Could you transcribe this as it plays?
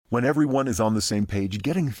When everyone is on the same page,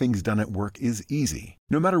 getting things done at work is easy.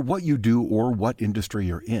 No matter what you do or what industry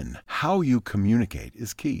you're in, how you communicate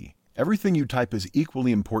is key. Everything you type is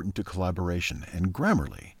equally important to collaboration, and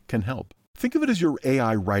Grammarly can help. Think of it as your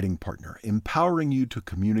AI writing partner, empowering you to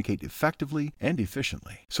communicate effectively and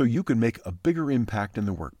efficiently, so you can make a bigger impact in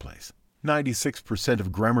the workplace. 96%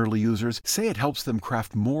 of Grammarly users say it helps them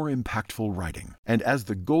craft more impactful writing. And as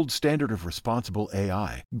the gold standard of responsible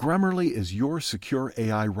AI, Grammarly is your secure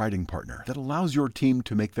AI writing partner that allows your team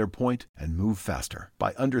to make their point and move faster.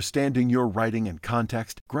 By understanding your writing and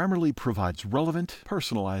context, Grammarly provides relevant,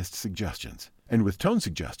 personalized suggestions. And with tone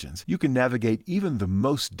suggestions, you can navigate even the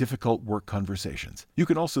most difficult work conversations. You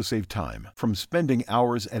can also save time, from spending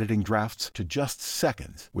hours editing drafts to just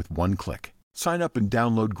seconds with one click. Sign up and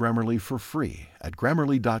download Grammarly for free at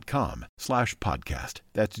Grammarly.com/podcast.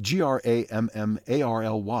 That's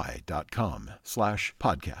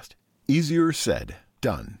GRAMMARLY.com/podcast. Easier said,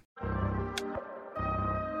 done.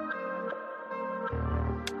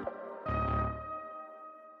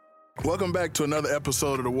 Welcome back to another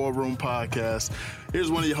episode of the War Room Podcast.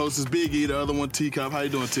 Here's one of your hosts, Big E, the other one, T-Cop. How you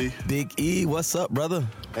doing, T? Big E, what's up, brother?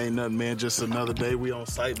 Ain't nothing, man. Just another day. We on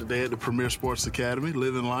site today at the Premier Sports Academy,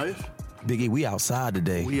 living life. Big E, we outside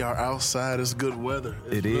today. We are outside. It's good weather.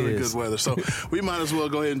 It's It really is. good weather. So we might as well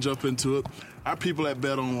go ahead and jump into it. Our people at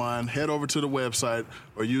Bet Online, head over to the website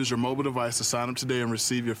or use your mobile device to sign up today and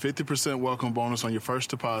receive your 50% welcome bonus on your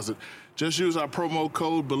first deposit. Just use our promo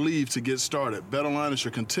code BELIEVE to get started. Bet Online is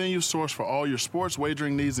your continued source for all your sports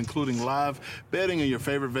wagering needs, including live betting and your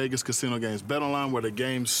favorite Vegas casino games. Bet Online, where the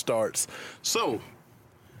game starts. So,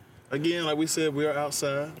 again, like we said, we are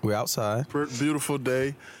outside. We're outside. Beautiful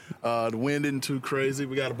day. The wind isn't too crazy.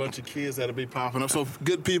 We got a bunch of kids that'll be popping up. So,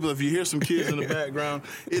 good people, if you hear some kids in the background,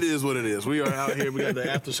 it is what it is. We are out here. We got the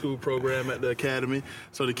after-school program at the academy.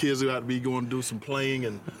 So, the kids are about to be going to do some playing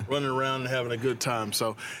and running around and having a good time.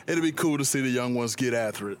 So, it'll be cool to see the young ones get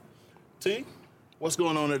after it. T, what's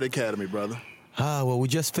going on at the academy, brother? Well, we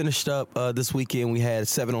just finished up this weekend. We had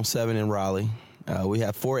 7-on-7 in Raleigh. We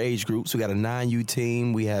have 4 age groups. We got a 9U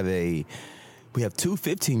team. We have 2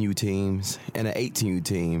 15U teams and an 18U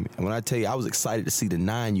team. And when I tell you, I was excited to see the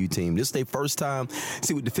 9U team. This is their first time.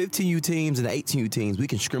 See, with the 15U teams and the 18U teams, we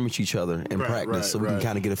can scrimmage each other in practice, so we can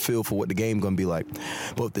kind of get a feel for what the game going to be like.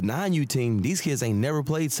 But with the 9U team, these kids ain't never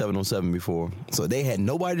played 7-on-7 before. So they had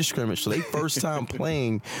nobody to scrimmage. So their first time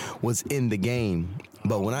playing was in the game.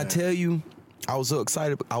 But when I tell you, I was so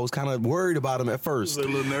excited. I was kind of worried about them at first. Was a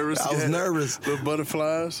little nervous? I was nervous. Little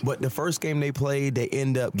butterflies? But the first game they played, they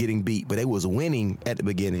ended up getting beat. But they was winning at the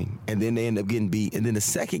beginning, and then they ended up getting beat. And then the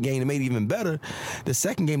second game, they made it even better. The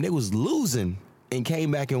second game, they was losing and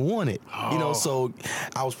came back and won it. Oh. You know, so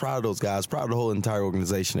I was proud of those guys, proud of the whole entire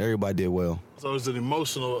organization. Everybody did well. So it was an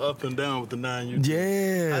emotional up and down with the 9U team.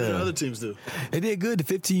 Yeah. How did the other teams do? They did good. The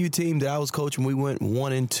 15U team that I was coaching, we went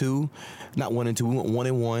 1-2. Not 1-2, we went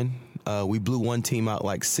 1-1. We blew one team out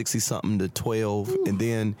like 60-something to 12, and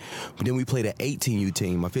then we played an 18U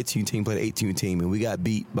team. My 15U team played an 18U team, and we got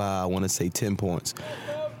beat by, I want to say, 10 points.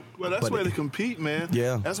 Well, that's where to compete, man.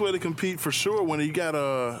 Yeah. That's where to compete for sure. When you got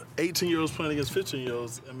 18-year-olds playing against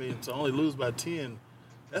 15-year-olds, I mean, to only lose by 10,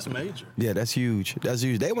 that's major. Yeah, that's huge. That's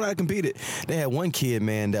huge. They went out and competed. They had one kid,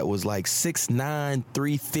 man, that was like 6'9",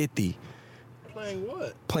 350. Playing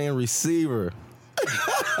what? Playing receiver.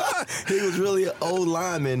 He was really an old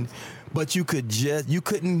lineman, but you couldn't get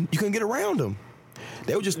around him.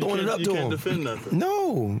 They were just throwing it up to him. You can't defend nothing.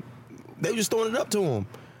 No, they were just throwing it up to him.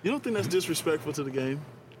 You don't think that's disrespectful to the game?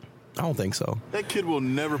 I don't think so. That kid will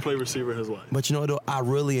never play receiver in his life. But you know what, though? I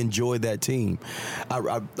really enjoyed that team. I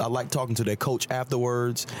like talking to their coach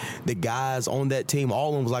afterwards. The guys on that team, all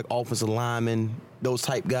of them was like offensive linemen, those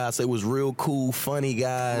type guys. So it was real cool, funny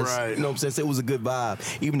guys. Right. You know what I'm saying? So it was a good vibe.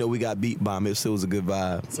 Even though we got beat by them, it still was a good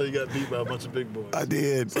vibe. So you got beat by a bunch of big boys. I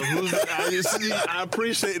did. So I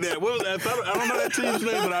appreciate that. What was that? I don't know that team's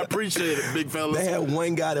name, but I appreciate it, big fellas. They had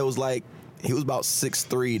one guy that was like, he was about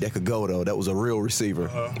 6'3", that could go, though. That was a real receiver.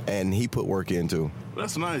 And he put work in, too.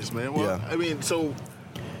 That's nice, man. Well, yeah. I mean, so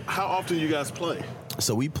how often do you guys play?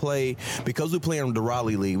 So we play, because we play in the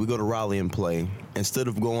Raleigh League, we go to Raleigh and play. Instead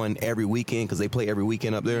of going every weekend, because they play every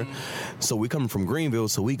weekend up there. So we coming from Greenville,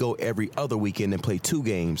 so we go every other weekend and play 2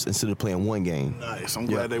 games instead of playing 1 game. Nice. I'm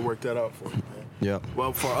glad they worked that out for you, man. Yeah.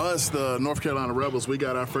 Well, for us, the North Carolina Rebels, we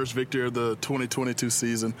got our first victory of the 2022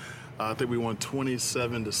 season. I think we won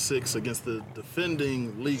 27-6 against the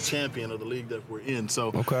defending league champion of the league that we're in.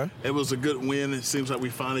 So it was a good win. It seems like we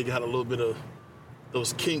finally got a little bit of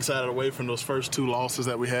those kinks out of the way from those first 2 losses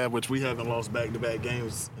that we had, which we haven't lost back-to-back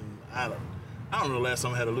games in, I don't know the last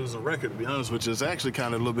time I had a losing record, to be honest, which is actually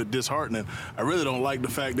kind of a little bit disheartening. I really don't like the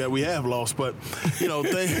fact that we have lost, but,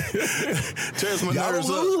 tears my nerves up. Y'all don't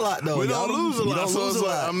lose a lot, though. We don't lose a lot, so it's like,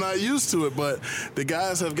 lot. I'm not used to it, but the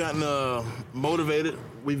guys have gotten motivated.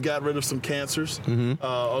 We've got rid of some cancers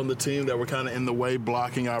on the team that were kind of in the way,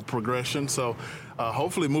 blocking our progression. So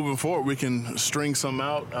hopefully moving forward, we can string some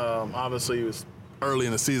out. Obviously, it was early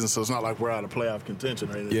in the season, so it's not like we're out of playoff contention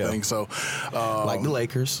or anything. Yeah. So, like the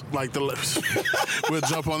Lakers. We'll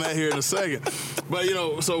jump on that here in a second. But,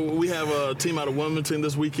 so we have a team out of Wilmington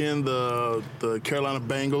this weekend, the Carolina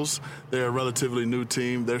Bengals. They're a relatively new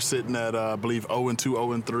team. They're sitting at, I believe, 0-2,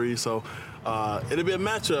 0-3. So it'll be a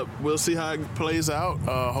matchup. We'll see how it plays out.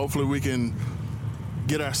 Hopefully we can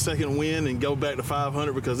get our second win and go back to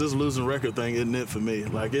 500, because this losing record thing isn't it for me.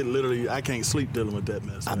 Like, it literally, I can't sleep dealing with that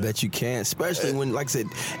mess. I bet you can't, especially when, like I said,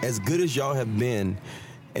 as good as y'all have been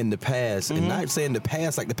in the past, and not saying the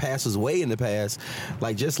past like the past was way in the past,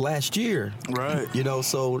 like just last year. Right.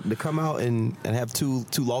 So to come out and have two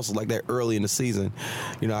losses like that early in the season,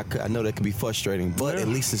 I know that can be frustrating, but at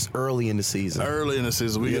least it's early in the season. Early in the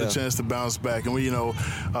season. We get a chance to bounce back. And we,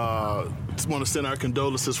 just want to send our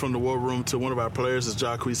condolences from the war room to one of our players, is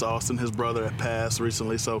Jacquees Austin. His brother had passed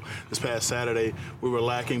recently. So this past Saturday, we were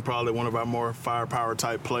lacking probably one of our more firepower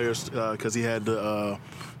type players, because he had to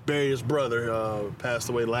bury his brother, passed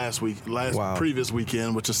away previous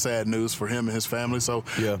weekend, which is sad news for him and his family. So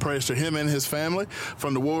prayers to him and his family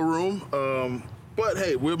from the war room. But,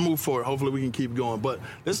 hey, we'll move forward. Hopefully we can keep going. But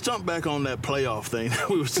let's jump back on that playoff thing that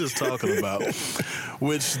we was just talking about,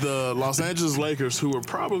 which the Los Angeles Lakers, who are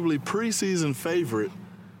probably preseason favorite,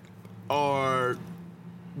 are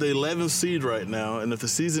the 11th seed right now. And if the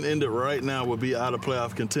season ended right now, would be out of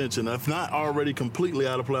playoff contention. If not already completely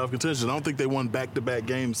out of playoff contention. I don't think they won back-to-back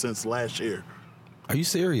games since last year. Are you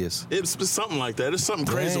serious? It's something like that. It's something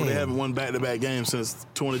crazy when they haven't won back-to-back games since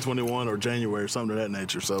 2021 or January or something of that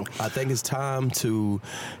nature. So I think it's time to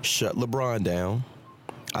shut LeBron down.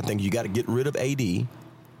 I think you got to get rid of AD.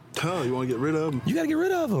 Oh, you want to get rid of him? You got to get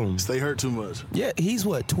rid of him. They hurt too much. Yeah, he's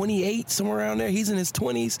 28, somewhere around there. He's in his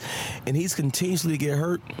 20s, and he's continuously get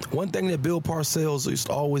hurt. One thing that Bill Parcells used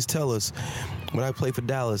to always tell us when I played for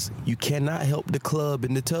Dallas, you cannot help the club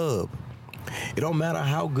in the tub. It don't matter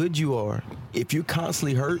how good you are. If you're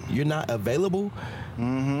constantly hurt, you're not available,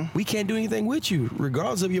 we can't do anything with you,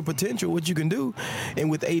 regardless of your potential, what you can do. And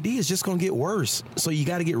with AD, it's just going to get worse. So you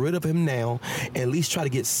got to get rid of him now and at least try to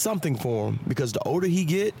get something for him, because the older he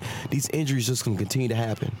get, these injuries just going to continue to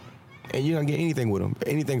happen. And you're not going to get anything with him,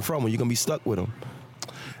 anything from him. You're going to be stuck with him.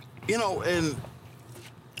 And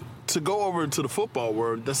to go over to the football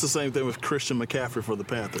world, that's the same thing with Christian McCaffrey for the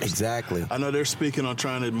Panthers. Exactly. I know they're speaking on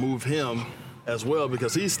trying to move him as well,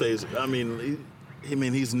 because he stays,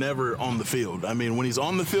 he's never on the field. When he's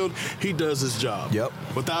on the field, he does his job. Yep.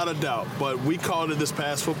 Without a doubt. But we called it this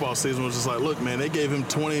past football season, was just like, look, man, they gave him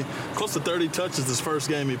close to 30 touches this first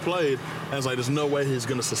game he played. And it's like, there's no way he's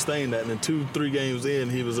going to sustain that. And then 2-3 games in,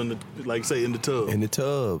 he was in the tub. In the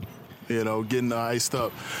tub. Getting iced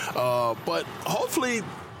up. But hopefully,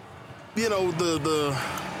 the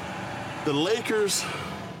Lakers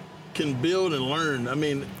can build and learn.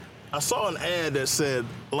 I saw an ad that said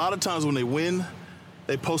a lot of times when they win,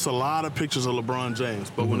 they post a lot of pictures of LeBron James.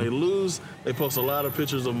 But when they lose, they post a lot of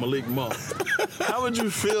pictures of Malik Monk. How would you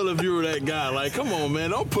feel if you were that guy? Like, come on,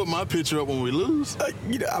 man, don't put my picture up when we lose.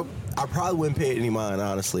 I probably wouldn't pay any mind,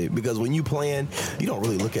 honestly, because when you playing, you don't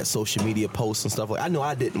really look at social media posts and stuff like that. I know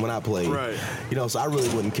I didn't when I played. Right. So I really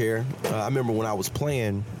wouldn't care. I remember when I was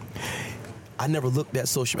playing, I never looked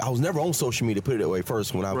at I was never on social media, put it that way,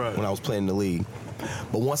 first when I was playing in the league.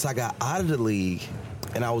 But once I got out of the league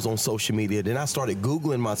and I was on social media, then I started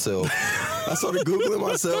Googling myself. I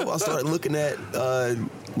started looking at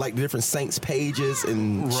like different Saints pages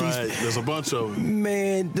and there's a bunch of them.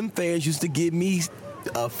 Man, them fans used to give me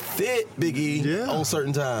a fit, Big E, on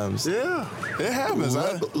certain times. Yeah, it happens.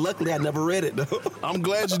 Luckily, I never read it, though. I'm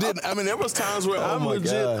glad you didn't. There was times where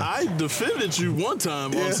I defended you one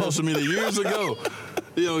time on social media years ago.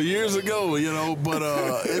 But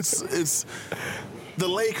it's the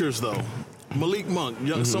Lakers, though. Malik Monk,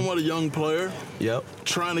 somewhat a young player. Yep.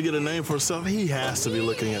 Trying to get a name for himself. He has to be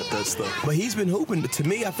looking at that stuff. But he's been hooping. To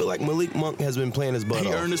me, I feel like Malik Monk has been playing his butt off.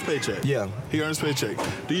 He earned his paycheck. Yeah. He earned his paycheck.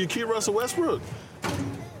 Do you keep Russell Westbrook?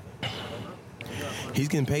 He's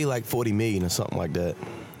getting paid like $40 million or something like that.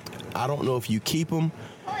 I don't know if you keep him,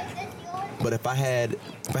 but if I had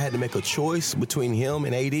to make a choice between him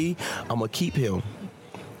and AD, I'm gonna keep him.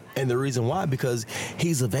 And the reason why, because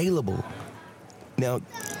he's available. Now,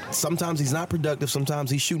 sometimes he's not productive. Sometimes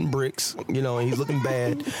he's shooting bricks, and he's looking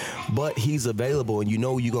bad. But he's available, and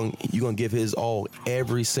you're gonna give his all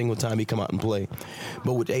every single time he come out and play.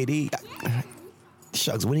 But with AD,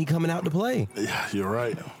 shucks, when he coming out to play? Yeah, you're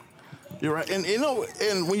right. You're right. And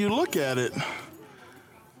and when you look at it,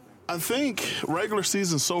 I think regular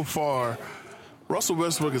season so far, Russell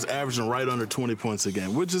Westbrook is averaging right under 20 points a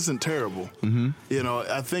game, which isn't terrible.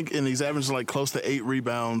 I think, and he's averaging like close to 8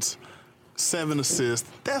 rebounds, 7 assists.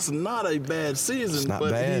 That's not a bad season. It's not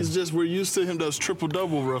but bad. we're used to him does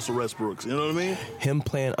triple-double Russell Westbrook. You know what I mean? Him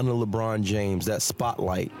playing under LeBron James, that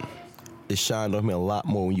spotlight is shined on him a lot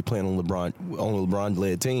more when you playing on a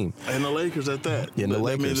LeBron-led team. And the Lakers at that. Yeah, the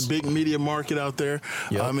Lakers. I mean, the big media market out there.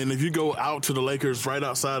 Yep. I mean, if you go out to the Lakers right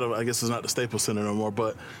outside of, I guess it's not the Staples Center no more,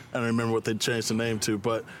 but I don't remember what they changed the name to,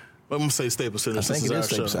 but I'm going to say Staples Center. I think it is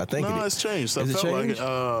Staples Center. I think it's changed. So Is it changed?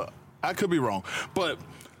 Like I could be wrong. But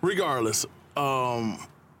regardless,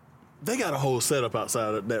 they got a whole setup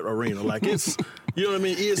outside of that arena. Like it's, you know what I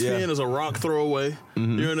mean? ESPN is a rock throw away. You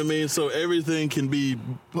know what I mean? So everything can be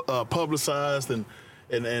publicized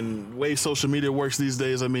and way social media works these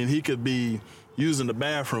days. I mean, he could be using the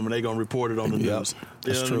bathroom and they're going to report it on the news.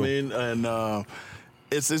 You know what I mean? And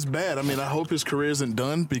it's bad. I mean, I hope his career isn't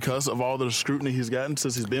done because of all the scrutiny he's gotten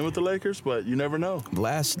since he's been with the Lakers, but you never know.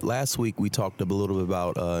 Last week we talked a little bit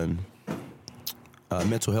about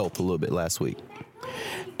mental health a little bit last week.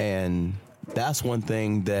 And that's one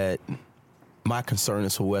thing that my concern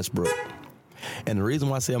is for Westbrook. And the reason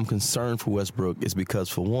why I say I'm concerned for Westbrook is because,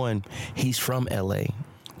 for one, he's from L.A.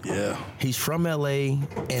 Yeah. He's from L.A.,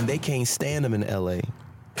 and they can't stand him in L.A.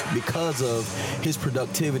 because of his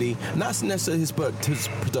productivity. Not necessarily his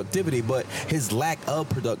productivity, but his lack of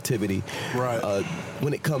productivity. Right.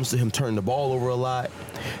 When it comes to him turning the ball over a lot,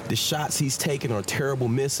 the shots he's taking are terrible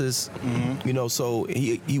misses. So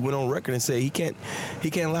he went on record and said he can't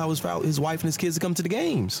allow his wife and his kids to come to the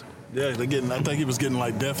games. Yeah, I think he was getting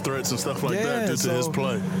like death threats and stuff like that due to his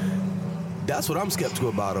play. That's what I'm skeptical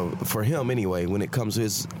about for him anyway when it comes to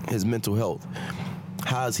his mental health.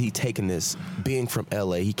 How is he taking this? Being from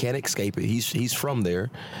L.A., he can't escape it. He's from there.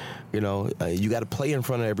 You got to play in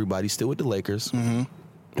front of everybody. Still with the Lakers.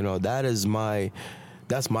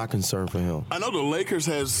 That's my concern for him. I know the Lakers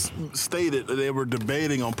has stated that they were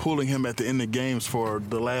debating on pulling him at the end of games for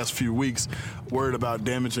the last few weeks, worried about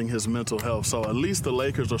damaging his mental health. So at least the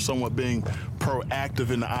Lakers are somewhat being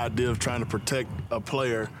proactive in the idea of trying to protect a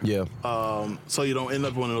player. Yeah. So you don't end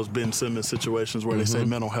up one of those Ben Simmons situations where they say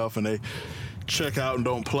mental health and they check out and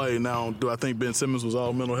don't play. Now, do I think Ben Simmons was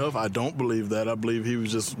all mental health? I don't believe that. I believe he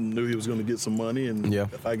knew he was going to get some money, and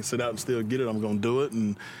if I can sit out and still get it, I'm going to do it.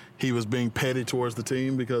 And he was being petty towards the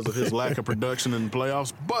team because of his lack of production in the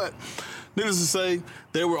playoffs. But needless to say,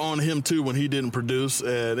 they were on him too when he didn't produce,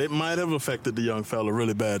 and it might have affected the young fella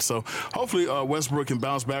really bad. So hopefully Westbrook can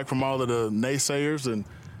bounce back from all of the naysayers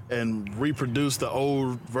and reproduce the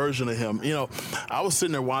old version of him. I was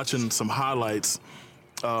sitting there watching some highlights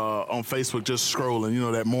on Facebook, just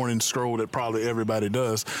scrolling, that morning scroll that probably everybody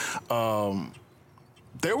does.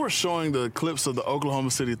 They were showing the clips of the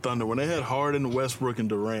Oklahoma City Thunder when they had Harden, Westbrook, and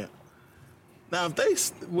Durant. Now, if they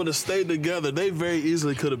would have stayed together, they very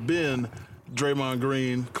easily could have been Draymond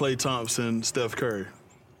Green, Klay Thompson, Steph Curry.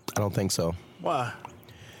 I don't think so. Why?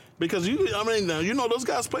 Because, those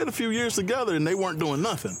guys played a few years together and they weren't doing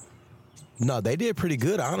nothing. No, they did pretty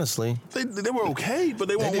good, honestly. They were okay, but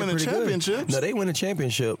they won't win a championship. No, they win a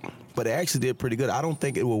championship, but they actually did pretty good. I don't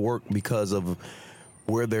think it will work because of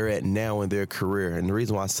where they're at now in their career. And the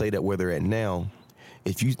reason why I say that where they're at now,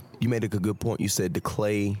 if you made a good point. You said the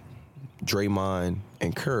Klay, Draymond,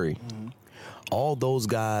 and Curry. All those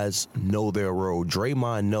guys know their role.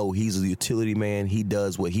 Draymond he's a utility man. He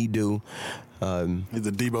does what he do. He's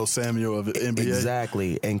the Debo Samuel of the NBA.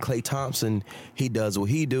 Exactly. And Klay Thompson, he does what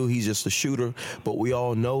he do. He's just a shooter. But we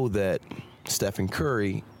all know that Stephen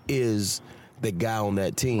Curry is the guy on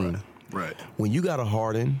that team. Right. When you got a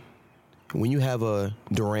Harden, when you have a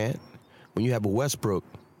Durant, when you have a Westbrook,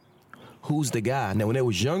 who's the guy? Now, when they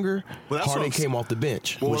was younger, Harden came off the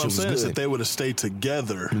bench. Well, what I'm saying is if they would have stayed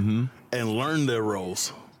together and learned their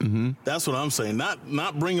roles, that's what I'm saying.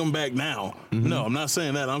 Not bring them back now. No, I'm not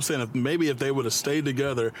saying that. I'm saying if they would have stayed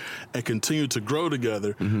together and continued to grow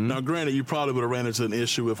together. Now, granted, you probably would have ran into an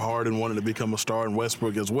issue if Harden wanted to become a star and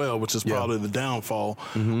Westbrook as well, which is probably the downfall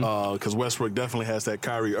because Westbrook definitely has that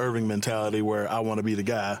Kyrie Irving mentality where I want to be the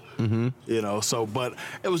guy. But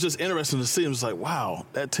it was just interesting to see. It was like, wow,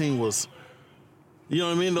 that team was... You know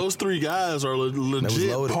what I mean? Those three guys are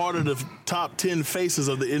legit part of the top 10 faces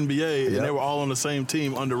of the NBA, and they were all on the same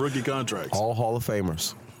team under rookie contracts. All Hall of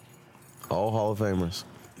Famers.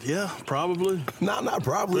 Yeah, probably. Not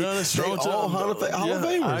probably. Yeah, that's they strong all Hall of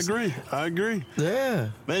Famers. I agree. Yeah.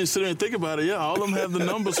 Man, you sit there and think about it. Yeah, all of them have the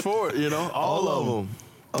numbers for it, you know. All of them.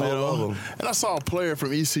 All of them. And I saw a player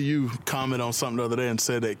from ECU comment on something the other day and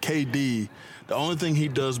said that KD, the only thing he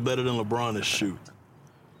does better than LeBron is shoot.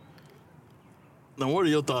 Now, what are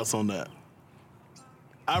your thoughts on that?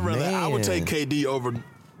 I would take KD over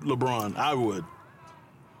LeBron. I would.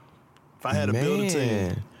 If I had to build a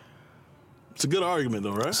team. It's a good argument,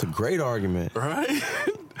 though, right? It's a great argument. Right?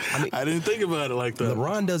 I mean, I didn't think about it like that.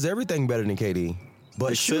 LeBron does everything better than KD.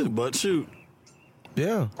 But shoot.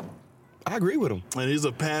 Yeah. I agree with him. And he's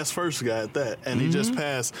a pass-first guy at that. And he just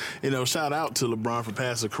passed, shout out to LeBron for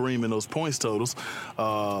passing Kareem in those points totals.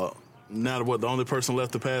 Now, the only person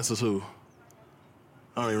left to pass is who?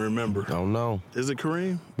 I don't even remember. I don't know. Is it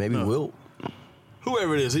Kareem? Maybe Wilt.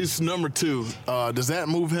 Whoever it is, he's number 2. Does that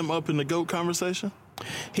move him up in the GOAT conversation?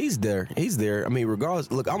 He's there. I mean,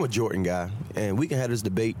 regardless, look, I'm a Jordan guy, and we can have this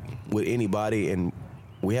debate with anybody, and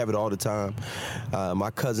we have it all the time.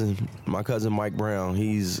 My cousin Mike Brown,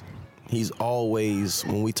 he's always,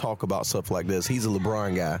 when we talk about stuff like this, he's a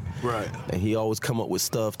LeBron guy. Right. And he always come up with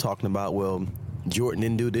stuff talking about, well, Jordan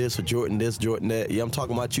didn't do this or Jordan this, Jordan that. Yeah, I'm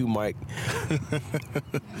talking about you, Mike.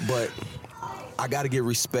 But I got to give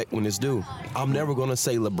respect when it's due. I'm never going to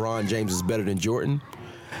say LeBron James is better than Jordan.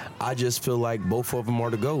 I just feel like both of them are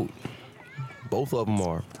the GOAT. Both of them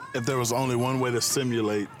are. If there was only one way to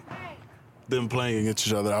simulate them playing against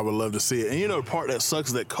each other, I would love to see it. And the part that sucks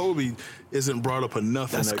is that Kobe isn't brought up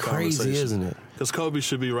enough in that conversation. That's crazy, isn't it? Because Kobe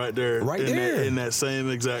should be right there in that same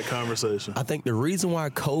exact conversation. I think the reason why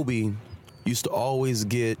Kobe used to always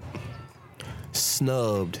get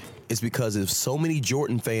snubbed is because there's so many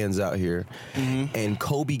Jordan fans out here, and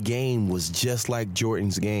Kobe game was just like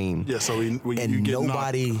Jordan's game. Yeah, so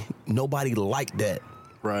nobody liked that.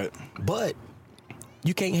 Right. But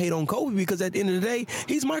you can't hate on Kobe because at the end of the day,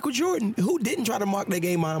 he's Michael Jordan. Who didn't try to mock that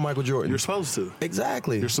game behind Michael Jordan? You're supposed to.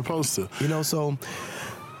 Exactly. You're supposed to. So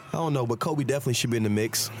I don't know, but Kobe definitely should be in the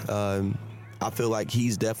mix. I feel like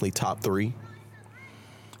he's definitely top 3.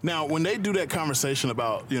 Now, when they do that conversation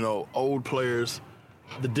about, old players,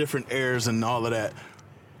 the different eras and all of that,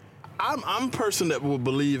 I'm a person that will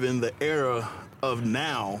believe in the era of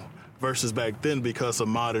now versus back then because of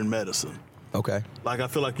modern medicine. Okay. Like, I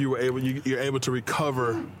feel like you're able to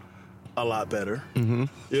recover a lot better. Mm-hmm.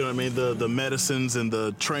 You know what I mean? The medicines and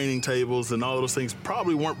the training tables and all of those things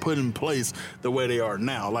probably weren't put in place the way they are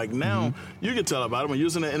now. Like now, you can tell about it. When you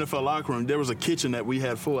was in the NFL locker room, there was a kitchen that we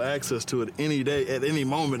had full access to at any day, at any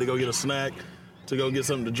moment to go get a snack, to go get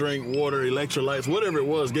something to drink, water, electrolytes, whatever it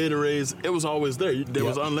was, Gatorades, it was always there. There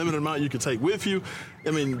was an unlimited amount you could take with you.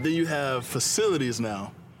 I mean, then you have facilities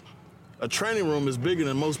now. A training room is bigger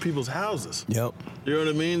than most people's houses. Yep. You know what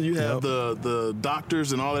I mean? You have the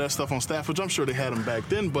doctors and all of that stuff on staff, which I'm sure they had them back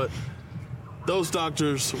then, but those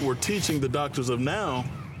doctors were teaching the doctors of now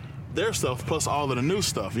their stuff plus all of the new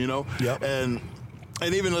stuff, Yep.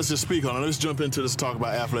 And even let's just speak on it. Let's jump into this and talk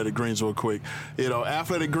about Athletic Greens real quick.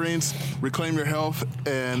 Athletic Greens, reclaim your health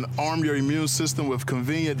and arm your immune system with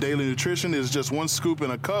convenient daily nutrition. It's just 1 scoop in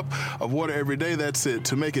a cup of water every day. That's it.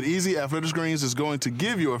 To make it easy, Athletic Greens is going to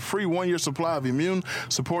give you a free 1-year supply of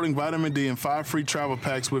immune-supporting vitamin D and 5 free travel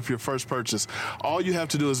packs with your first purchase. All you have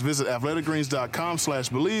to do is visit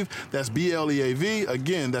athleticgreens.com/believe. That's BLEAV.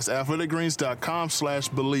 Again, that's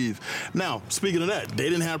athleticgreens.com/believe. Now, speaking of that, they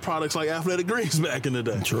didn't have products like Athletic Greens back in the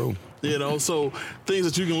day. True. So things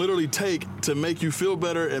that you can literally take to make you feel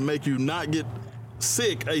better and make you not get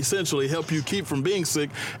sick, essentially help you keep from being sick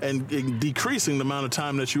and decreasing the amount of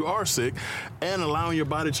time that you are sick and allowing your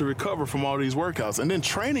body to recover from all these workouts. And then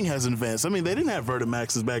training has advanced. I mean, they didn't have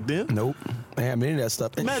Vertimaxes back then. Nope. They had any of that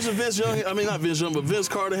stuff. Imagine Vince Young, not Vince Young, but Vince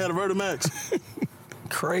Carter had a Vertimax.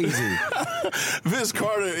 Crazy. Vince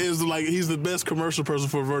Carter is he's the best commercial person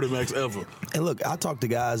for Vertimax ever. And look, I talked to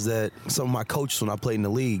guys that some of my coaches when I played in the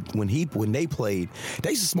league, when they played, they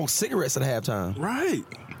used to smoke cigarettes at halftime. Right.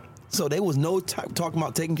 So there was no talking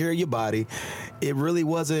about taking care of your body. It really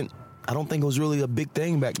wasn't. I don't think it was really a big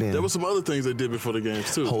thing back then. There were some other things they did before the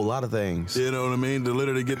games, too. A whole lot of things. You know what I mean? To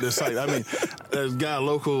literally get this site. I mean, there's a guy,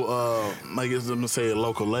 local, I guess I'm going to say a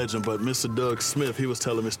local legend, but Mr. Doug Smith, he was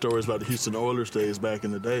telling me stories about the Houston Oilers days back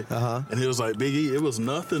in the day. And he was like, Big E, it was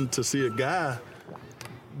nothing to see a guy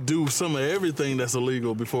do some of everything that's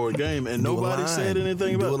illegal before a game, and nobody said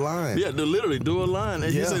anything about it. Do a line. Yeah, they'll literally do a line.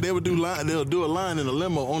 And he said they'll do a line in a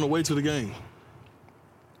limo on the way to the game.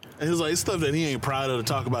 And he was like, it's stuff that he ain't proud of to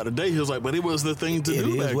talk about today. He was like, but it was the thing to do back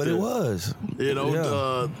then. It is what it was. You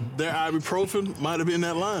know, their ibuprofen might have been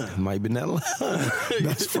that line. Might have been that line.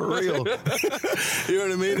 That's for real. You know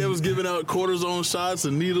what I mean? They was giving out cortisone shots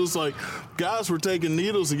and needles. Like, guys were taking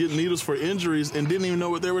needles and getting needles for injuries and didn't even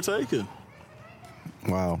know what they were taking.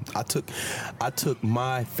 Wow. I took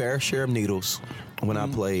my fair share of needles when I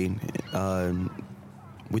played.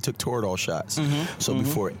 We took Toradol shots. So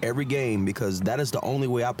before every game, because that is the only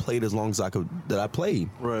way I played as long as I played.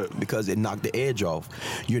 Right. Because it knocked the edge off.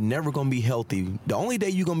 You're never going to be healthy. The only day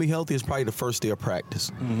you're going to be healthy is probably the first day of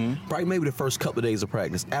practice. Probably maybe the first couple of days of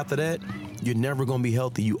practice. After that, you're never going to be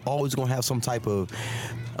healthy. You always going to have some type of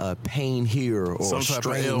pain here or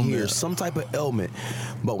strain here, some type of ailment.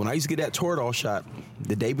 But when I used to get that Toradol shot,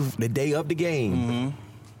 the day of the game,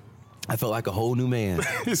 I felt like a whole new man.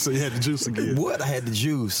 So you had the juice again. What? I had the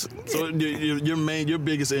juice. So your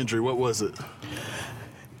biggest injury, what was it?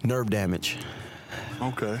 Nerve damage.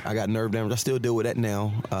 Okay. I got nerve damage. I still deal with that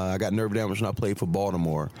now. I got nerve damage when I played for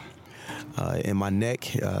Baltimore. In my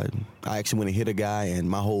neck, I actually went and hit a guy, and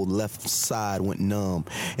my whole left side went numb,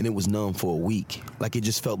 and it was numb for a week. Like, it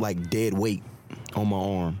just felt like dead weight on my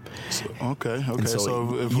arm. Okay.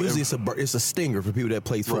 So usually it's a stinger for people that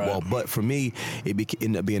play football, right. But for me, it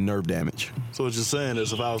ended up being nerve damage. So what you're saying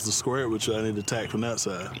is, if I was to square it with you, I need to attack from that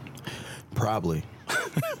side. Probably.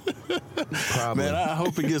 Man, I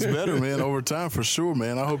hope it gets better, man, over time for sure,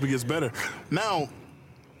 man. I hope it gets better. Now,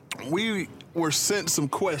 we were sent some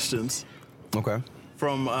questions. Okay.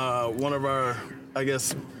 From one of our, I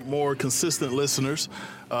guess, more consistent listeners,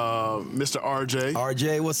 Mr. RJ.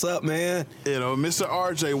 RJ, what's up, man? You know, Mr.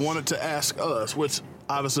 RJ wanted to ask us, which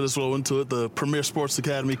obviously this will into it, the Premier Sports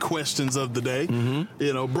Academy questions of the day,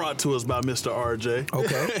 you know, brought to us by Mr. RJ.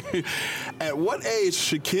 Okay. At what age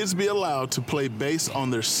should kids be allowed to play based on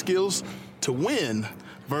their skills to win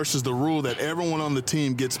versus the rule that everyone on the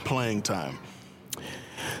team gets playing time?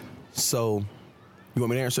 So, you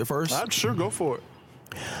want me to answer it first? I'd sure go for it.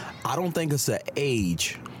 I don't think it's an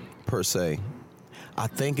age, per se. I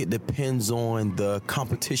think it depends on the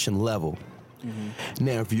competition level.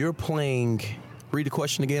 Now, if you're playing... Read the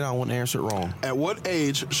question again. I don't want to answer it wrong. At what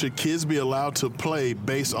age should kids be allowed to play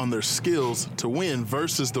based on their skills to win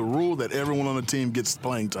versus the rule that everyone on the team gets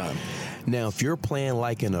playing time? Now, if you're playing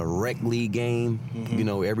like in a rec league game, you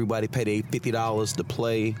know, everybody pay their $50 to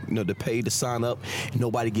play, you know, to pay to sign up,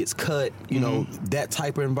 nobody gets cut, you know, that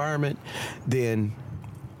type of environment, then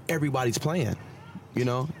everybody's playing, you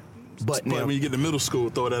know. But now, when you get to middle school,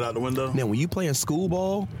 throw that out the window. Now, when you playing school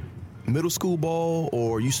ball, middle school ball,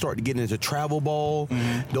 or you start to get into travel ball,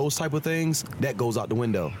 those type of things, that goes out the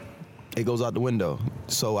window. It goes out the window.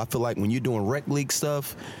 So I feel like when you're doing rec league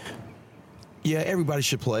stuff, yeah, everybody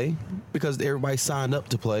should play because everybody signed up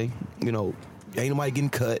to play. You know, ain't nobody getting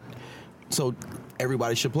cut. So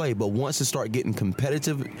everybody should play. But once it start getting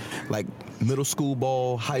competitive, like middle school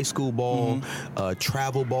ball, high school ball,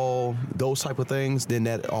 travel ball, those type of things, then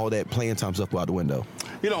all that playing time stuff go out the window.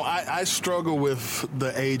 You know, I struggle with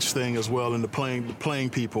the age thing as well, and the playing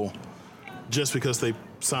people just because they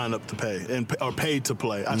sign up to pay and are paid to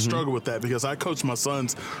play. I struggle with that because I coach my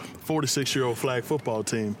son's 46-year-old flag football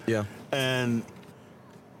team. Yeah. And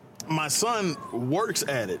my son works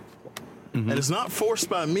at it. And it's not forced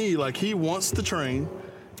by me. Like, he wants to train.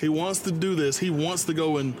 He wants to do this. He wants to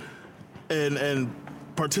go and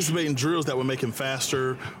participate in drills that would make him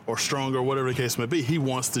faster or stronger, whatever the case may be. He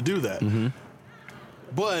wants to do that.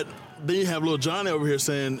 But then you have little Johnny over here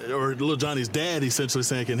saying, or little Johnny's dad essentially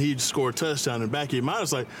saying, can he score a touchdown? And back in your mind,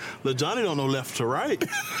 it's like, little Johnny don't know left to right.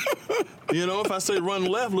 You know, if I say run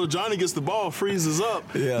left, little Johnny gets the ball, freezes up.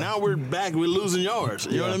 Yeah. Now we're back, we're losing yards.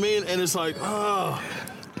 You know what I mean? And it's like,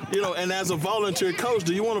 you know, and as a volunteer coach,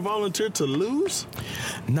 do you want to volunteer to lose?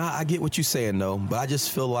 Nah, I get what you're saying, though. But I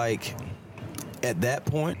just feel like at that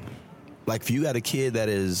point, like if you got a kid that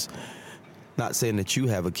is, not saying that you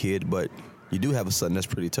have a kid, but you do have a son that's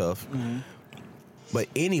pretty tough. But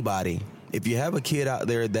anybody, if you have a kid out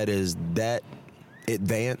there that is that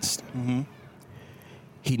advanced,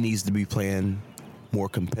 he needs to be playing more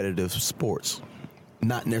competitive sports.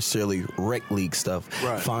 Not necessarily rec league stuff.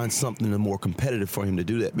 Right. Find something more competitive for him to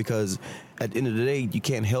do that, because at the end of the day, you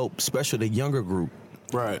can't help, especially the younger group.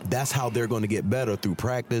 Right. That's how they're going to get better, through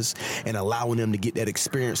practice and allowing them to get that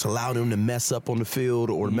experience, allowing them to mess up on the field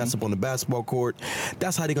or to mess up on the basketball court.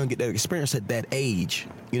 That's how they're going to get that experience at that age.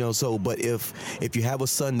 You know, so, but if you have a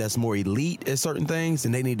son that's more elite at certain things,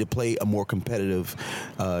 then they need to play a more competitive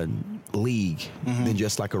league than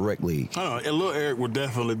just like a rec league. I don't know. And little Eric will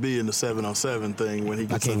definitely be in the 7-on-7 thing when he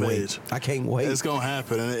gets of age. I can't wait. It's gonna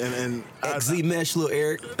happen. And XZ Mesh, little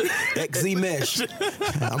Eric. XZ Mesh.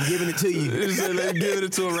 I'm giving it to you. So they're giving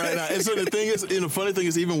it to him right now. And so the thing is, the funny thing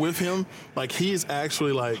is, even with him, like he's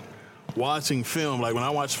actually like watching film. Like when I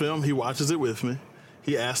watch film, he watches it with me.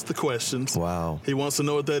 He asks the questions. Wow. He wants to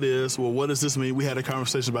know what that is. Well, what does this mean? We had a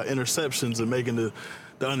conversation about interceptions and making the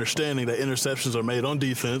understanding that interceptions are made on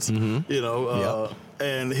defense, and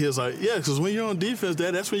he was like, yeah, because when you're on defense,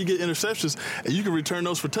 Dad, that's when you get interceptions, and you can return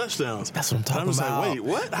those for touchdowns. That's what I'm talking about. I was like, wait,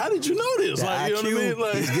 what? How did you know this? The Like, you know IQ, what I mean?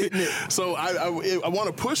 Like, he's getting it. So I want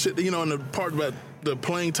to push it, in the part about the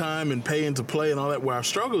playing time and paying to play and all that, where I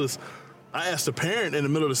struggle is, I asked a parent in the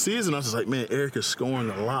middle of the season, I was just like, man, Eric is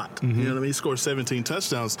scoring a lot. You know what I mean? He scored 17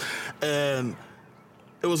 touchdowns, and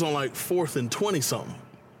it was on like 4th and 20-something.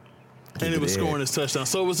 And he was scoring his touchdown.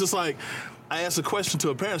 So it was just like, I asked a question to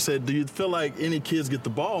a parent, said, do you feel like any kids get the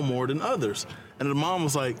ball more than others? And the mom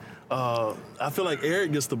was like, I feel like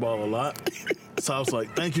Eric gets the ball a lot. So I was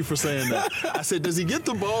like, thank you for saying that. I said, does he get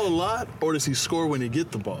the ball a lot, or does he score when he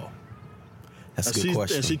get the ball? That's a good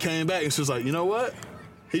question. And she came back and she was like, you know what?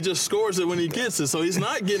 He just scores it when he gets it. So he's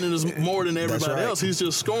not getting it more than everybody else. He's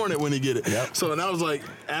just scoring it when he get it. Yep. So, and I was like,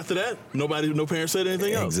 after that, no parents said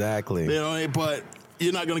anything else. Exactly. But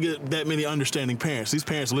you're not going to get that many understanding parents. These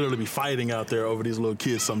parents literally be fighting out there over these little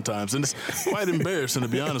kids sometimes. And it's quite embarrassing, to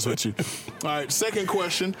be honest with you. All right, second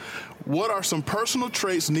question. What are some personal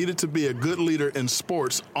traits needed to be a good leader in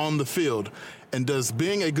sports on the field? And does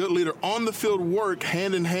being a good leader on the field work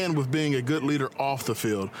hand in hand with being a good leader off the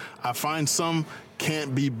field? I find some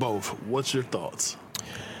can't be both. What's your thoughts?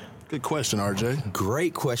 Good question, RJ.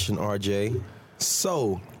 Great question, RJ.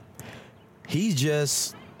 So, he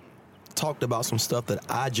just talked about some stuff that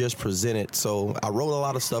I just presented. So, I wrote a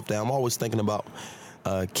lot of stuff down. I'm always thinking about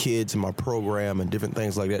kids in my program and different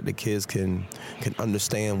things like that. The kids can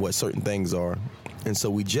understand what certain things are. And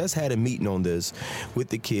so we just had a meeting on this with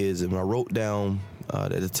the kids, and I wrote down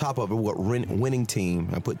at the top of it what winning team.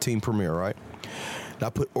 I put team premier, right? And I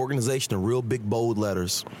put organization in real big bold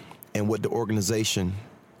letters and what the organization,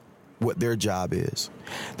 what their job is.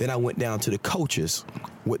 Then I went down to the coaches,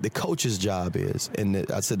 what the coach's job is. And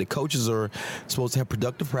I said the coaches are supposed to have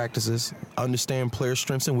productive practices, understand players'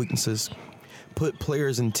 strengths and weaknesses, put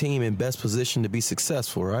players and team in best position to be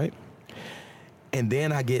successful, right? And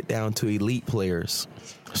then I get down to elite players.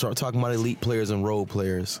 Start talking about elite players and role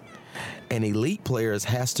players. And elite players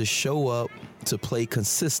has to show up to play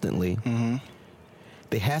consistently. Mm-hmm.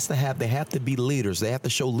 They have to be leaders. They have to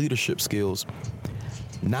show leadership skills,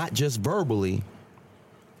 not just verbally,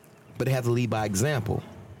 but they have to lead by example.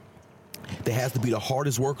 They have to be the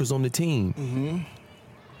hardest workers on the team. Mm-hmm.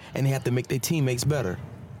 And they have to make their teammates better.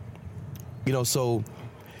 So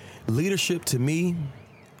leadership to me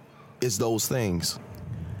is those things.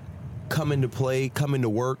 Come into play, come into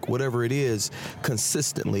work, whatever it is,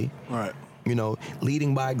 consistently. Right.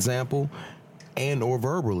 Leading by example and or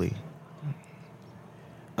verbally.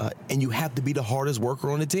 And you have to be the hardest worker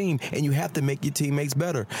on the team, and you have to make your teammates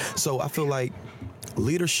better. So I feel like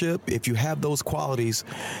leadership, if you have those qualities,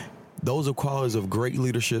 those are qualities of great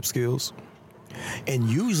leadership skills. And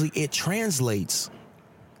usually it translates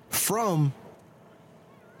from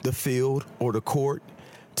the field or the court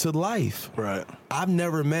to life. Right. I've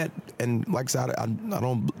never met, and like I said, I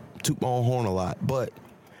don't toot my own horn a lot, but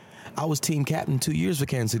I was team captain 2 years for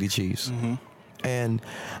Kansas City Chiefs. Mm-hmm. And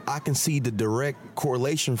I can see the direct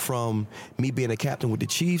correlation from me being a captain with the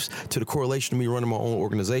Chiefs to the correlation to me running my own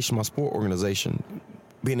organization, my sport organization,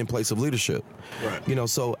 being in place of leadership. Right.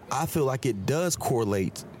 So I feel like it does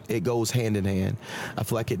correlate. It goes hand in hand. I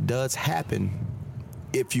feel like it does happen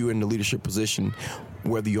if you're in the leadership position,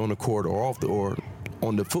 whether you're on the court or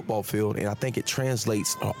on the football field, and I think it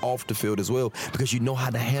translates off the field as well, because you know how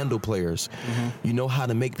to handle players. Mm-hmm. You know how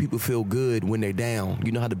to make people feel good when they're down.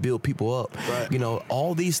 You know how to build people up. Right.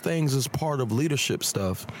 All these things is part of leadership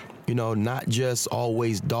stuff. Not just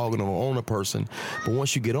always dogging on a person, but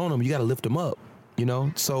once you get on them, you got to lift them up.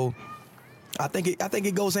 So I think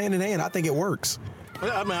it goes hand in hand. I think it works.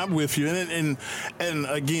 I mean, I'm with you. And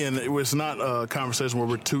again, it was not a conversation where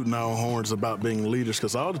we're tooting our own horns about being leaders,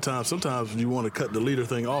 because all the time, sometimes you want to cut the leader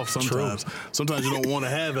thing off sometimes. True. Sometimes you don't want to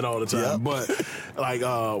have it all the time. Yep.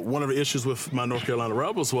 But, one of the issues with my North Carolina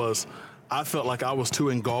Rebels was I felt like I was too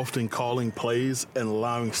engulfed in calling plays and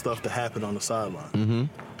allowing stuff to happen on the sideline. Mm-hmm.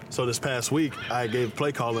 So this past week, I gave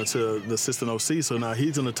play calling to the assistant OC, so now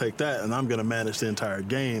he's going to take that, and I'm going to manage the entire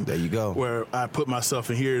game. There you go. Where I put myself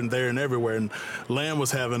in here and there and everywhere. And Lamb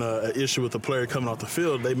was having an issue with the player coming off the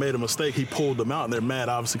field. They made a mistake. He pulled them out, and they're mad,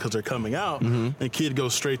 obviously, because they're coming out. And kid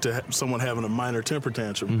goes straight to someone having a minor temper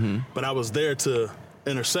tantrum. But I was there to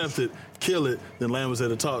intercept it, kill it. Then Lamb was there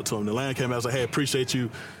to talk to him. Then Lamb came out and was like, hey, appreciate you,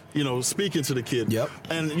 speaking to the kid. Yep.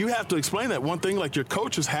 And you have to explain that. One thing, like your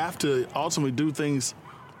coaches have to ultimately do things.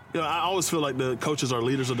 I always feel like the coaches are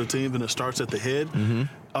leaders of the team, and it starts at the head.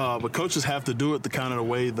 But coaches have to do it the kind of the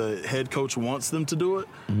way the head coach wants them to do it.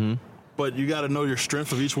 But you got to know your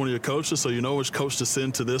strength of each one of your coaches, so you know which coach to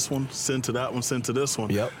send to this one, send to that one, send to this one.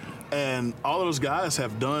 Yep. And all of those guys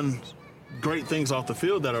have done great things off the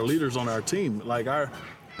field that are leaders on our team. Like our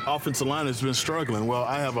offensive line has been struggling. Well,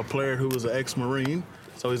 I have a player who was an ex-Marine,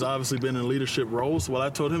 so he's obviously been in leadership roles. Well, I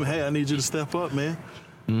told him, hey, I need you to step up, man.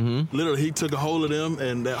 Literally, he took a hold of them,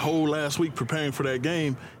 and that whole last week preparing for that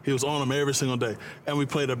game, he was on them every single day. And we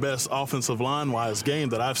played the best offensive line-wise game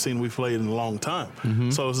that I've seen we've played in a long time.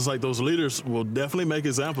 So it's just like those leaders will definitely make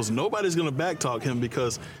examples. Nobody's going to backtalk him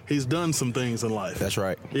because he's done some things in life. That's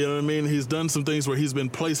right. You know what I mean? He's done some things where he's been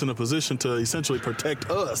placed in a position to essentially protect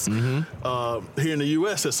us here in the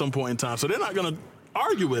U.S. at some point in time. So they're not going to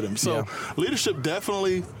argue with him. So leadership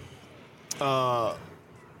definitely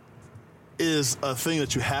is a thing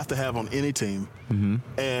that you have to have on any team.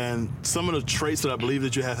 And some of the traits that I believe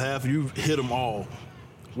that you have to have, you hit them all.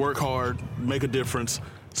 Work hard, make a difference,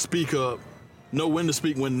 speak up, know when to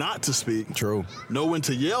speak, when not to speak. True. Know when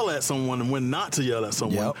to yell at someone and when not to yell at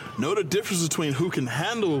someone. Know the difference between who can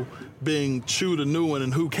handle being chewed a new one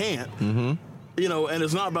and who can't. And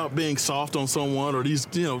it's not about being soft on someone or these,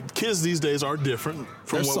 kids these days are different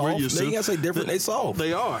from what we're used to. They can't say different, they soft.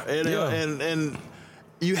 They are. And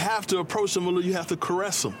you have to approach them, you have to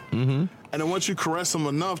caress them. And then once you caress them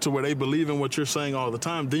enough to where they believe in what you're saying all the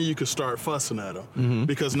time, then you can start fussing at them.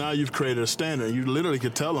 Because now you've created a standard. You literally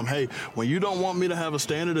could tell them, hey, when you don't want me to have a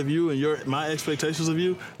standard of you and my expectations of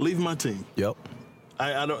you, leave my team.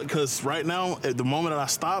 I don't, because right now, at the moment that I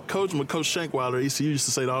stop coaching, what Coach Shankweiler, ECU, used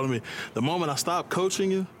to say to all of me, the moment I stop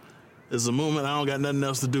coaching you is the moment I don't got nothing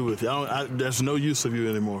else to do with you. There's no use of you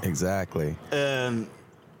anymore. Exactly. And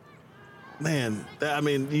man,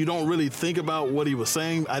 you don't really think about what he was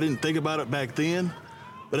saying. I didn't think about it back then,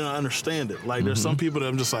 but then I understand it. Like, there's some people that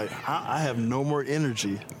I'm just like, I have no more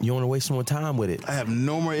energy. You don't want to waste more time with it. I have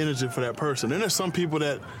no more energy for that person. Then there's some people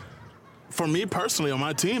that, for me personally on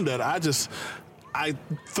my team, that I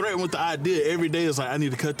threaten with the idea every day is like, I need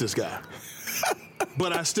to cut this guy.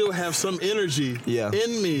 But I still have some energy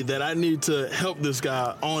in me that I need to help this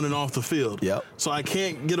guy on and off the field. So I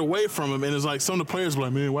can't get away from him. And it's like some of the players are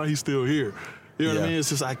like, man, why he still here? You know what I mean? It's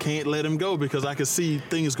just I can't let him go because I can see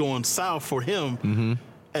things going south for him.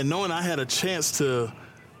 And knowing I had a chance to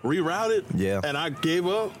reroute it and I gave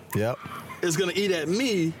up, it's going to eat at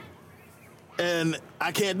me. And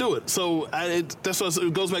I can't do it. So that's what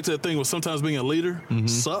it goes back to the thing where sometimes being a leader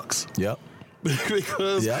sucks.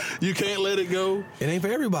 Because you can't let it go. It ain't for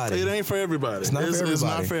everybody. It ain't for everybody. It's not for everybody. It's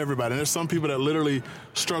not for everybody. And there's some people that literally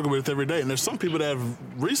struggle with it every day. And there's some people that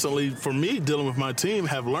have recently, for me, dealing with my team,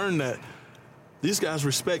 have learned that these guys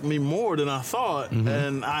respect me more than I thought,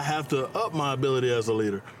 and I have to up my ability as a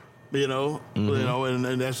leader. And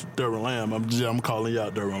that's Derwin Lamb. I'm calling you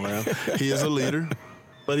out, Derwin Lamb. He is a leader.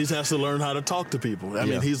 But he has to learn how to talk to people. I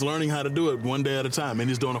mean, he's learning how to do it one day at a time, and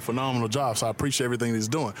he's doing a phenomenal job, so I appreciate everything he's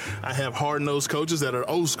doing. I have hard-nosed coaches that are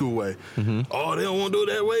old school way. Oh, they don't want to do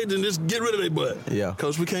it that way, then just get rid of their butt.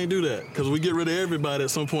 Coach, we can't do that because we get rid of everybody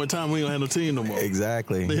at some point in time, we don't have no team no more.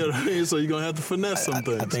 Exactly. You know what I mean? So you're going to have to finesse some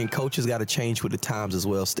things. I think coaches got to change with the times as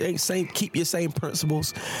well. Keep your same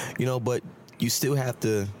principles, but you still have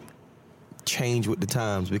to change with the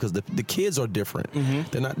times because the kids are different.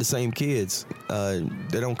 They're not the same kids.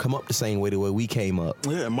 They don't come up the same way the way we came up.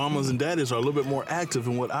 Yeah, mamas and daddies are a little bit more active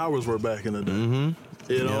than what ours were back in the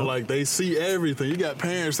day. Like they see everything. You got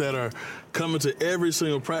parents that are coming to every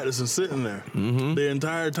single practice and sitting there the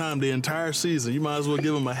entire time, the entire season. You might as well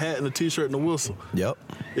give them a hat and a T-shirt and a whistle.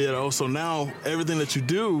 So now everything that you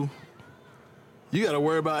do, you got to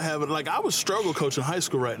worry about having, like I would struggle coaching high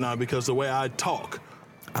school right now because the way I talk.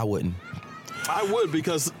 I wouldn't. I would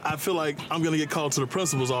because I feel like I'm going to get called to the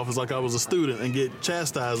principal's office like I was a student and get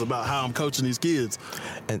chastised about how I'm coaching these kids.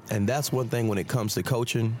 And that's one thing when it comes to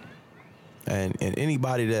coaching and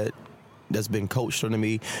anybody that's been coached under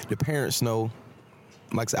me, the parents know,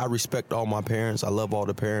 like I said, I respect all my parents. I love all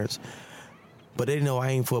the parents. But they know I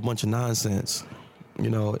ain't for a bunch of nonsense.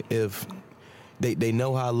 If they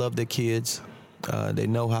know how I love their kids, They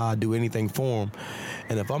know how I do anything for them.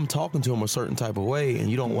 And if I'm talking to them a certain type of way and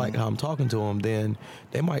you don't like how I'm talking to them, then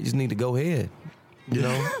they might just need to go ahead. You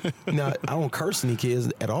know? Now, I don't curse any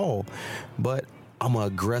kids at all, but I'm an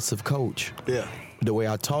aggressive coach. Yeah. The way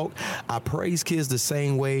I talk, I praise kids the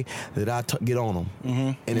same way that I get on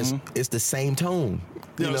them. And it's the same tone.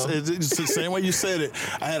 You know? It's the same way you said it.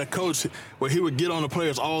 I had a coach where he would get on the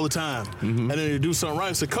players all the time, and then he'd do something right.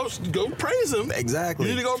 I said, Coach, go praise him. Exactly.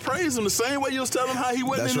 You need to go praise him the same way you was telling him how he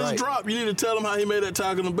wasn't That's in right. his drop. You need to tell him how he made that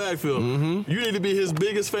tackle in the backfield. You need to be his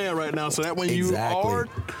biggest fan right now, so that when you are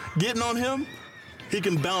getting on him, he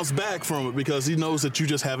can bounce back from it because he knows that you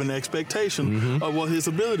just have an expectation of what his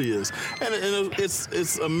ability is. And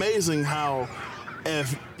it's amazing how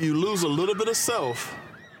if you lose a little bit of self,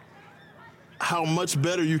 how much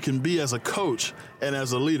better you can be as a coach and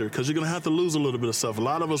as a leader, because you're going to have to lose a little bit of self. A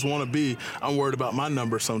lot of us want to be, I'm worried about my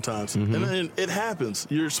number sometimes. And it happens.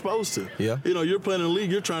 You're supposed to. Yeah. You know, you're playing in the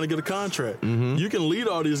league, you're trying to get a contract. You can lead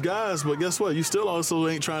all these guys, but guess what? You still also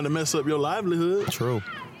ain't trying to mess up your livelihood. True.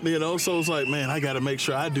 You know, so it's like, man, I got to make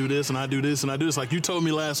sure I do this and I do this and I do this. Like you told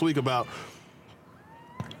me last week about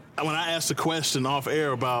when I asked a question off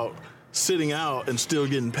air about sitting out and still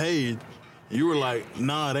getting paid, you were like,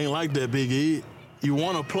 nah, it ain't like that, Big E. You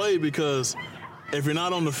want to play because if you're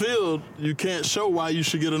not on the field, you can't show why you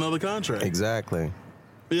should get another contract. Exactly.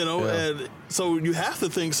 You know, and so you have to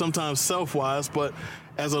think sometimes self-wise, but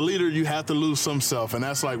as a leader, you have to lose some self. And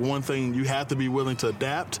that's like one thing, you have to be willing to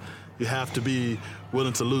adapt. You have to be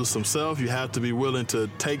willing to lose some self. You have to be willing to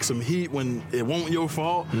take some heat when it won't your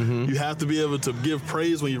fault. You have to be able to give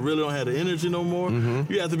praise when you really don't have the energy no more.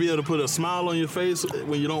 You have to be able to put a smile on your face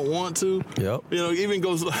when you don't want to. Yep. You know, it even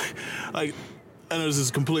goes like I know this is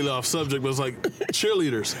completely off subject, but it's like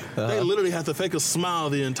cheerleaders. They literally have to fake a smile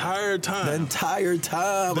the entire time. The entire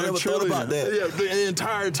time. I never thought about that. Yeah, the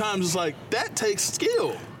entire time. Just like, that takes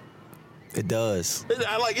skill. It does.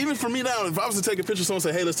 I like, even for me now, if I was to take a picture, someone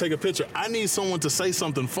say, hey, let's take a picture, I need someone to say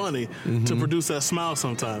something funny to produce that smile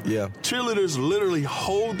sometime. Yeah. Cheerleaders literally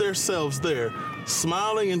hold themselves there,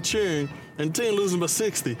 smiling and cheering, and team losing by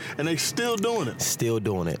 60, and they still doing it. Still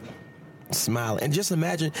doing it. Smiling. And just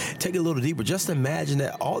imagine, take it a little deeper, just imagine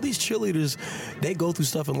that all these cheerleaders, they go through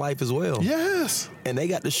stuff in life as well. Yes. And they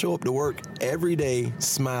got to show up to work every day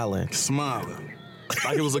smiling. Smiling.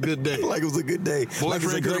 Like it was a good day. Like it was a good day.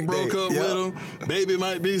 Boyfriend could have broke up with him. Baby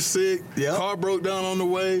might be sick. Car broke down on the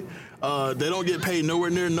way. They don't get paid nowhere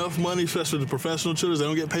near enough money, especially the professional cheerleaders. They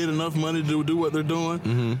don't get paid enough money to do what they're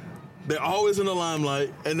doing. They're always in the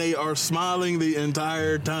limelight, and they are smiling the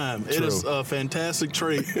entire time. True. It is a fantastic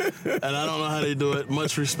trait, and I don't know how they do it.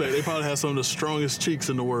 Much respect. They probably have some of the strongest cheeks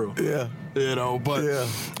in the world. Yeah. You know, but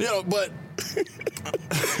you know, but you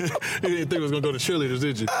didn't think it was gonna go to cheerleaders,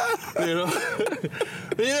 did you? You know,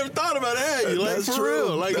 you never thought about it, had you? Like, That's for true.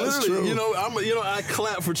 real, like That's literally. true. You know, I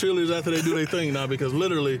clap for cheerleaders after they do their thing now, because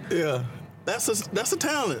literally, that's a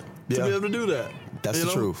talent to be able to do that. That's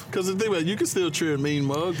the truth. Because the thing about it, you can still cheer a mean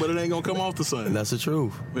mug, but it ain't gonna come off the same. That's the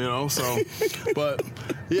truth. You know, so, but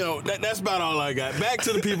you know, that's about all I got. Back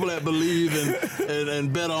to the people that believe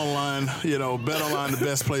and bet online. You know, bet online, the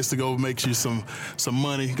best place to go make you some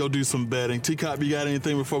money. Go do some betting. T-Cop, you got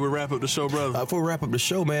anything before we wrap up the show, brother? Before we wrap up the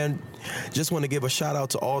show, man, just want to give a shout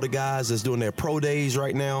out to all the guys that's doing their pro days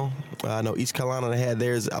right now. I know East Carolina had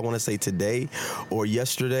theirs, I want to say today or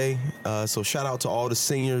yesterday. So shout out to all the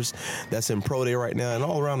seniors that's in pro day right now and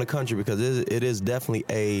all around the country, because it is definitely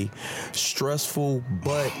a stressful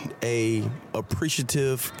but a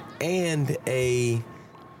appreciative and a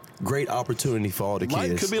great opportunity for all the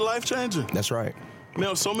kids. Life could be life-changing. That's right. You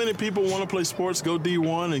know, so many people want to play sports, go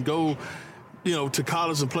D1 and go, you know, to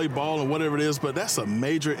college and play ball and whatever it is, but that's a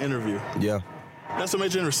major interview. Yeah. That's a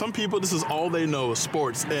major interview. Some people, this is all they know is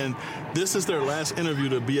sports, and this is their last interview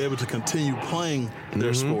to be able to continue playing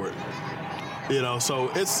their sport. You know,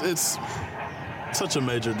 so it's such a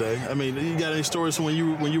major day. I mean, you got any stories from when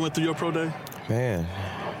you went through your pro day? Man,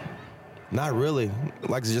 not really.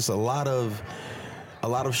 Like, it's just a lot of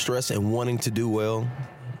stress and wanting to do well.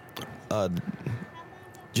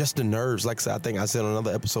 Just the nerves. Like I think I said on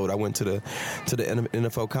another episode, I went to the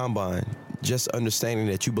NFL Combine. Just understanding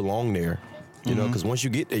that you belong there. You know, because once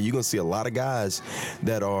you get there, you're going to see a lot of guys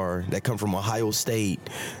that come from Ohio State,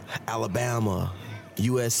 Alabama,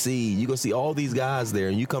 USC. You're going to see all these guys there,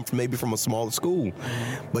 and you come maybe from a smaller school,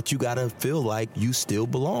 but you got to feel like you still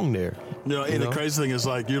belong there. You know, and the crazy thing is,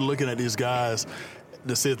 like, you're looking at these guys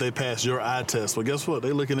to see if they pass your eye test. Well, guess what?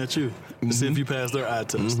 They're looking at you to see if you pass their eye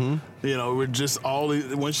test. You know, we're just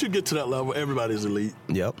once you get to that level, everybody's elite.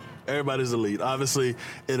 Yep. Everybody's elite. Obviously,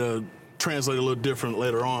 it'll translate a little different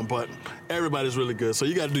later on, but everybody's really good. So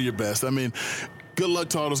you got to do your best. I mean, good luck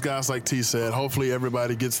to all those guys, like T said. Hopefully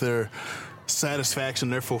everybody gets their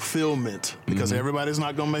satisfaction, their fulfillment, because everybody's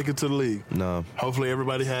not going to make it to the league. No. Hopefully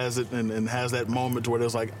everybody has it and has that moment where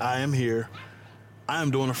there's like, I am here. I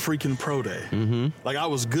am doing a freaking pro day. Like, I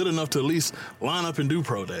was good enough to at least line up and do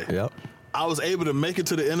pro day. Yep. I was able to make it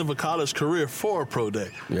to the end of a college career for a pro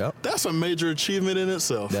day. Yep. That's a major achievement in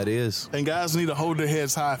itself. That is. And guys need to hold their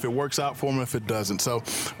heads high if it works out for them, if it doesn't. So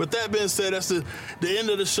with that being said, that's the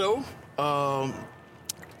end of the show.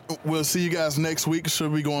 We'll see you guys next week.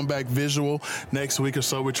 Should be going back visual next week or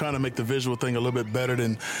so. We're trying to make the visual thing a little bit better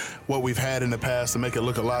than what we've had in the past, to make it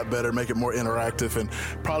look a lot better, make it more interactive, and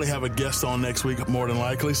probably have a guest on next week more than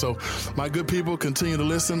likely. So my good people, continue to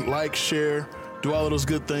listen, like, share, do all of those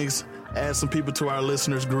good things. Add some people to our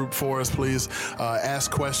listeners group for us, please.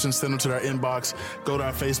 Ask questions, send them to our inbox. Go to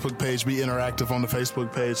our Facebook page, be interactive on the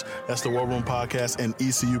Facebook page. That's the War Room Podcast and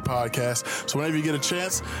ECU Podcast. So whenever you get a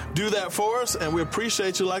chance, do that for us, and we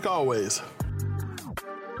appreciate you like always.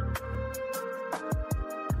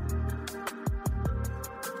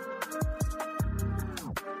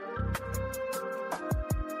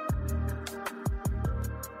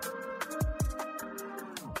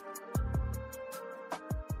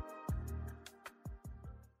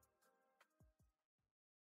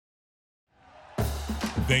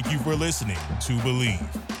 Thank you for listening to Believe.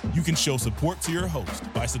 You can show support to your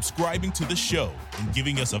host by subscribing to the show and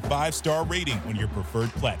giving us a 5-star rating on your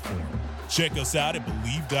preferred platform. Check us out at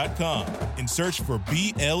Believe.com and search for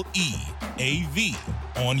BLEAV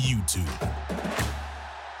on YouTube.